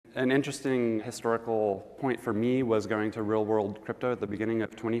An interesting historical point for me was going to Real World Crypto at the beginning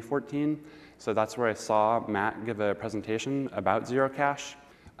of 2014. So that's where I saw Matt give a presentation about Zerocash.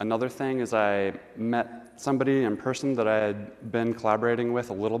 Another thing is I met somebody in person that I had been collaborating with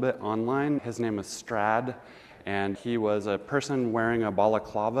a little bit online. His name was Str4d, and he was a person wearing a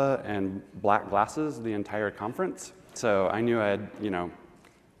balaclava and black glasses the entire conference. So I knew I had,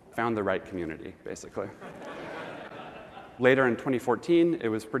 found the right community, basically. Later in 2014, it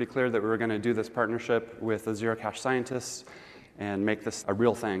was pretty clear that we were going to do this partnership with the Zerocash scientists and make this a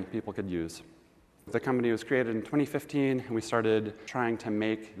real thing people could use. The company was created in 2015, and we started trying to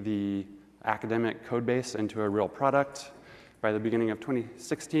make the academic code base into a real product. By the beginning of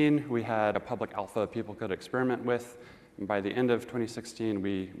 2016, we had a public alpha people could experiment with. And by the end of 2016,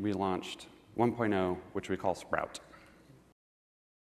 we launched 1.0, which we call Sprout.